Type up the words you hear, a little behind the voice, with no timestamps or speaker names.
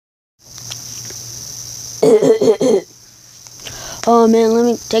Oh man, let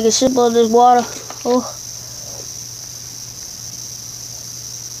me take a sip of this water. Oh.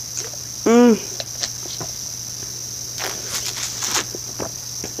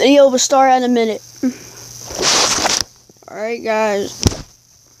 Video will start in a minute. Alright guys.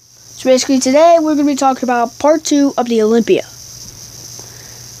 So basically today we're going to be talking about part 2 of the Olympia.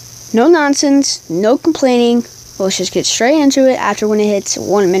 No nonsense, no complaining. Let's just get straight into it after when it hits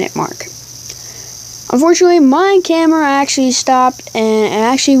 1 minute mark. Unfortunately, my camera actually stopped and it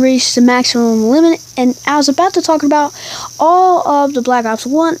actually reached the maximum limit, and I was about to talk about all of the Black Ops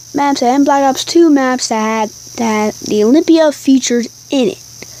 1 maps and Black Ops 2 maps that the Olympia featured in it.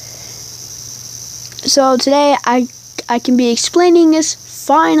 So today I can be explaining this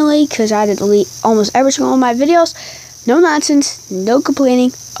finally, because I had to delete almost every single one of my videos. No nonsense, no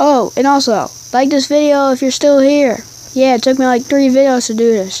complaining. Oh, and also, like this video if you're still here. Yeah, it took me like 3 videos to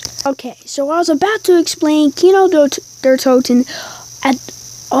do this. Okay, so I was about to explain Kino der Toten at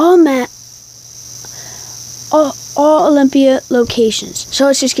all Olympia locations. So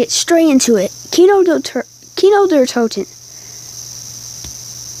let's just get straight into it. Kino der Toten.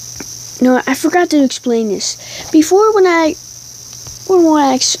 No, I forgot to explain this. Before when I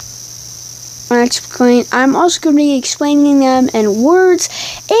explain, I'm also going to be explaining them in words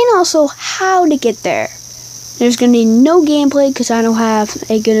and also how to get there. There's going to be no gameplay because I don't have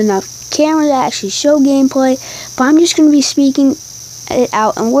a good enough camera to actually show gameplay, but I'm just going to be speaking it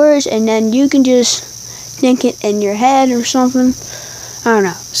out in words, and then you can just think it in your head or something. I don't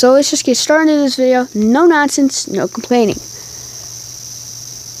know. So let's just get started into this video. No nonsense, no complaining.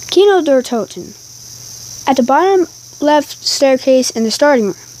 Kino der Toten. At the bottom left staircase in the starting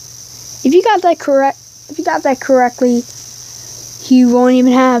room. If you got that correctly, you won't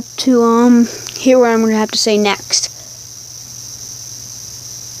even have to hear what I'm going to have to say next.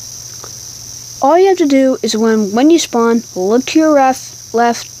 All you have to do is when you spawn, look to your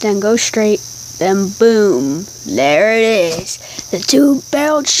left, then go straight, then boom, there it is. The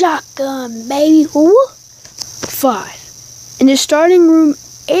 2-barreled shotgun, baby. Woo! 5. In the starting room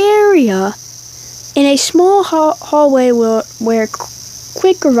area, in a small hallway where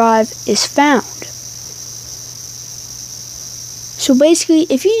quick revive is found. So basically,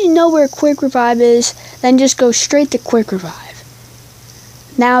 if you know where quick revive is, then just go straight to quick revive.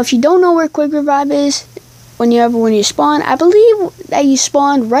 Now, if you don't know where quick revive is, when you spawn, I believe that you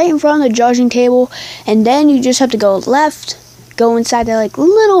spawn right in front of the judging table, and then you just have to go left, go inside that like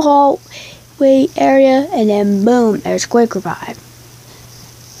little hallway area, and then boom, there's quick revive.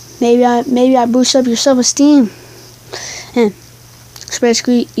 Maybe I boost up your self-esteem. So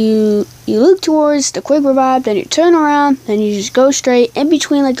basically, you look towards the quick revive, then you turn around, then you just go straight in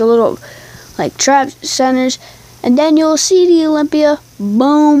between like the little like trap centers, and then you'll see the Olympia.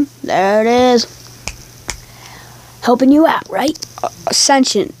 Boom, there it is. Helping you out, right?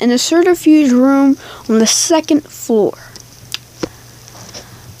 Ascension in the centrifuge room on the 2nd floor.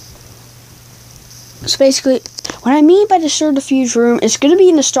 So basically, what I mean by the centrifuge room is going to be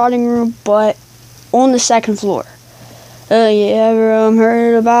in the starting room, but on the 2nd floor. You ever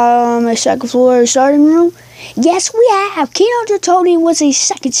heard about a 2nd floor starting room? Yes, we have. Kino der Toten was a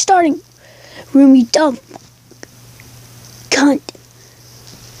 2nd starting room, you dumb cunt.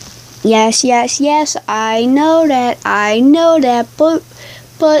 Yes, I know that, but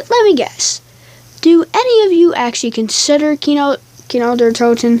let me guess. Do any of you actually consider Kino der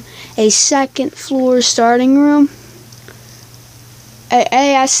Toten a 2nd floor starting room?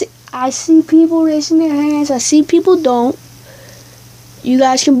 Hey, I see people raising their hands. I see people don't. You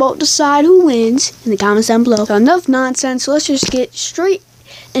guys can both decide who wins in the comments down below. So enough nonsense. Let's just get straight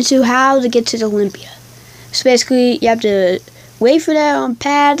into how to get to the Olympia. So basically, you have to wait for that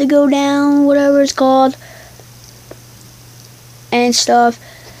pad to go down, whatever it's called, and stuff.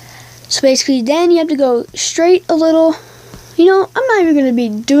 So basically, then you have to go straight a little. You know, I'm not even going to be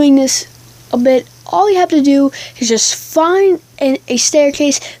doing this a bit. All you have to do is just find a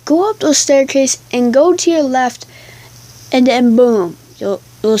staircase, go up the staircase, and go to your left, and then boom,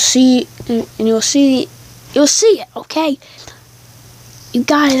 you'll see it. Okay, you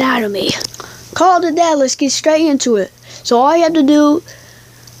got it out of me. Call it that. Let's get straight into it. So all you have to do,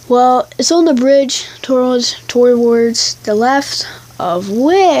 well, it's on the bridge towards the left of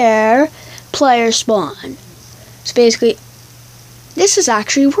where players spawn. So basically, this is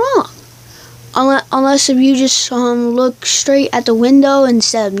actually wrong. Unless if you just look straight at the window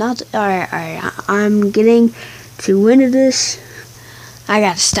instead of not. Alright, I'm getting too into this. I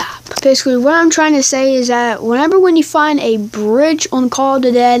gotta stop. Basically, what I'm trying to say is that when you find a bridge on Call of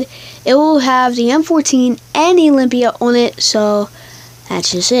the Dead, it will have the M14 and the Olympia on it, so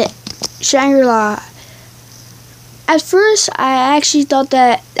that's just it. Shangri-La. At first, I actually thought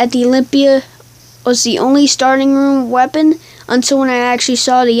that the Olympia was the only starting room weapon until when I actually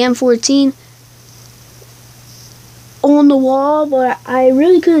saw the M14 on the wall, but I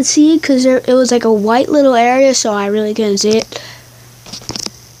really couldn't see it because it was like a white little area, so I really couldn't see it.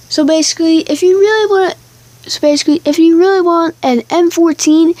 So basically, if you really want an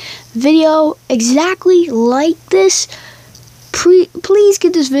M14 video exactly like this, please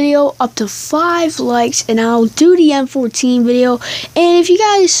get this video up to 5 likes and I'll do the M14 video. And if you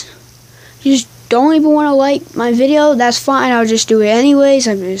guys just don't even want to like my video, that's fine, I'll just do it anyways.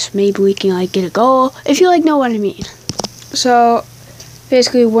 Maybe we can like get a goal, if you know what I mean. So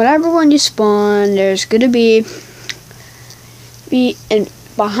basically, whatever one you spawn, there's gonna be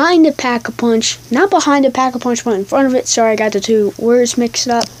behind the pack-a-punch, not behind the pack-a-punch, but in front of it. Sorry, I got the two words mixed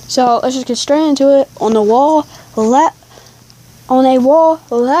up. So let's just get straight into it. On a wall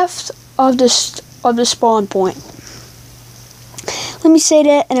left of the spawn point. Let me say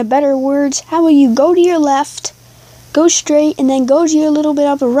that in a better words. How about you go to your left, go straight, and then go to your little bit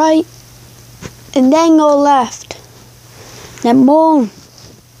up the right, and then go left. Then boom.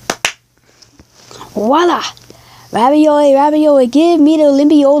 Voila. Ravioli, ravioli, give me the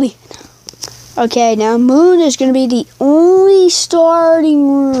Olympioli. Okay, now Moon is going to be the only starting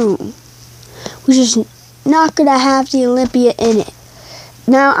room, which is not going to have the Olympia in it.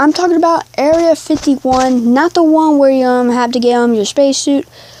 Now, I'm talking about Area 51, not the one where you have to get your spacesuit,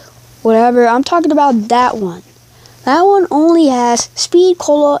 whatever. I'm talking about that one. That one only has Speed,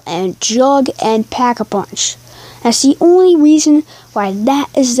 Cola, and Jug, and Pack-a-Punch. That's the only reason why that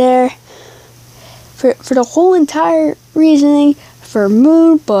is there. For the whole entire reasoning for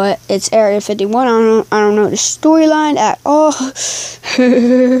Moon, but it's Area 51. I don't know the storyline at all.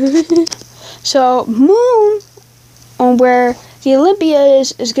 So Moon, on where the Olympia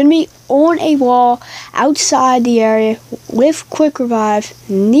is going to be on a wall outside the area with quick revive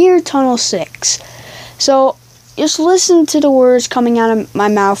near Tunnel 6. So just listen to the words coming out of my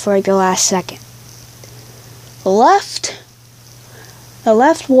mouth for like the last second. The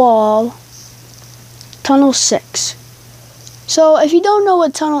left wall, Tunnel 6. So if you don't know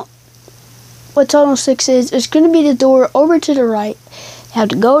what Tunnel 6 is, it's going to be the door over to the right. You have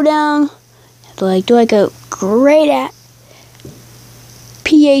to go down, you have to do a great at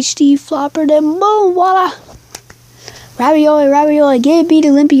PhD flopper, then boom, voila. Ravioli, ravioli, give me the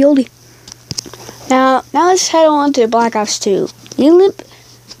Olympioli. Now let's head on to Black Ops 2.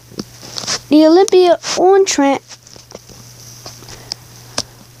 The Olympia on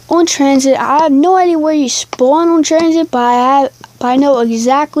transit, I have no idea where you spawn on transit, but I know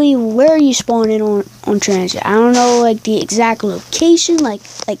exactly where you spawn in on transit. I don't know the exact location, like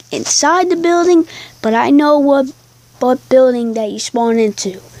inside the building, but I know what building that you spawn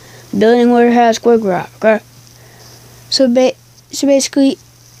into. The building where it has quick revive, okay? So basically,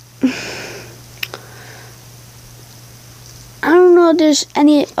 I don't know if there's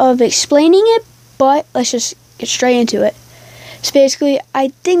any of explaining it, but let's just get straight into it. So basically, I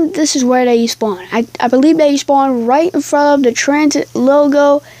think this is where you spawn. I believe that you spawn right in front of the transit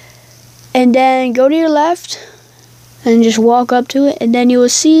logo, and then go to your left, and just walk up to it, and then you will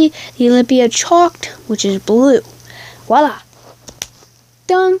see the Olympia chalked, which is blue. Voila.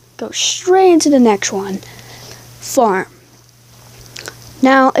 Done. Go straight into the next one. Farm.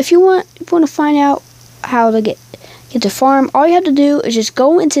 Now, if you want to find out how to get the farm, all you have to do is just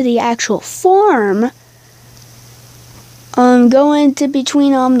go into the actual farm. Go into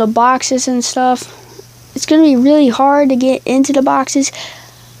between the boxes and stuff. It's gonna be really hard to get into the boxes.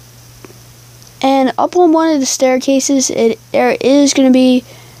 And up on one of the staircases, there is gonna be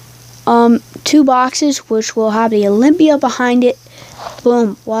 2 boxes which will have the Olympia behind it.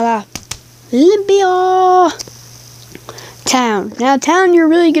 Boom, voila, Olympia. Town. Now town, you're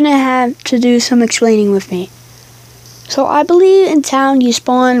really gonna have to do some explaining with me. So I believe in town you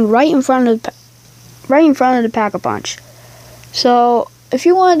spawn right in front of the Pack-a-Punch. So if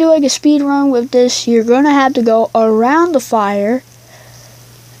you want to do a speed run with this, you're gonna have to go around the fire.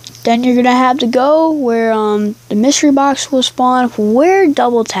 Then you're gonna have to go where the mystery box will spawn, where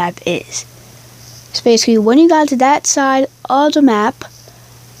double tap is. So basically, when you got to that side of the map,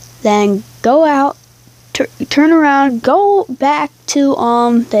 then go out, turn around, go back to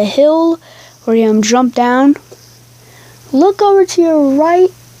the hill where you jump down. Look over to your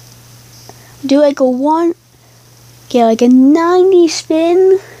right, do a 1, get a 90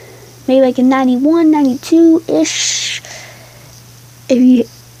 spin, maybe a 91, 92-ish, if you,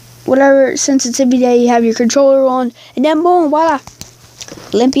 whatever sensitivity that you have your controller on, and then boom, voila,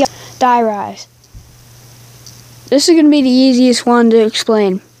 Olympia, die rise. This is going to be the easiest one to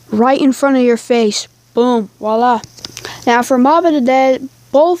explain. Right in front of your face, Boom, voila. Now for Mob of the Dead,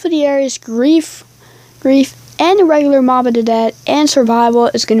 both of the areas, grief, and the regular Mob of the Dead and survival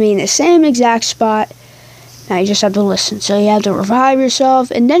is going to be in the same exact spot. Now you just have to listen. So you have to revive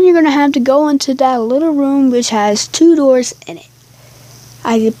yourself, and then you're going to have to go into that little room which has 2 doors in it.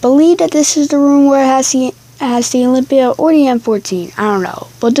 I believe that this is the room where it has the Olympia or the M14. I don't know.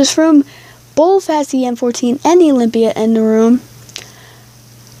 But this room both has the M14 and the Olympia in the room.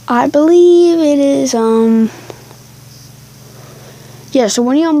 I believe it is, yeah, so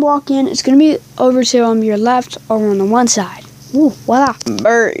when you walk in, it's going to be over to your left, over on the one side. Ooh, voila,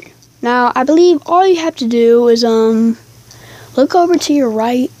 buried. Now, I believe all you have to do is, look over to your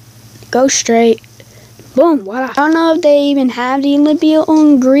right, go straight, boom, voila. I don't know if they even have the Olympia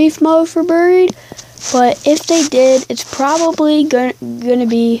on grief mode for buried, but if they did, it's probably gonna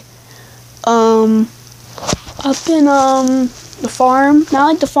be, up in, the farm. Not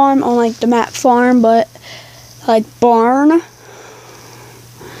like the farm on, like, the map farm, but, like, barn.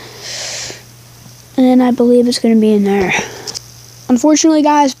 And then I believe it's gonna be in there. Unfortunately,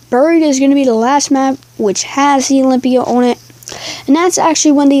 guys, buried is going to be the last map which has the Olympia on it. And that's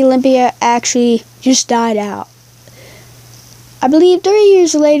actually when the Olympia actually just died out. I believe 3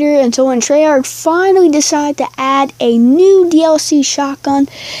 years later, until when Treyarch finally decided to add a new DLC shotgun,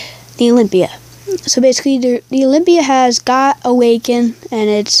 the Olympia. So basically, the Olympia has got Awaken, and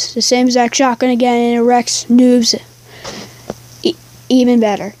it's the same exact shotgun again, and it wrecks noobs even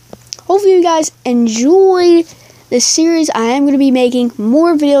better. Hopefully you guys enjoyed this series. I am going to be making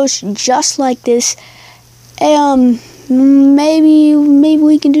more videos just like this. Maybe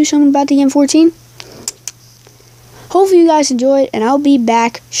we can do something about the M14. Hopefully you guys enjoyed, and I'll be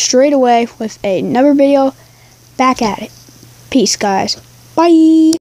back straight away with another video. Back at it. Peace, guys. Bye.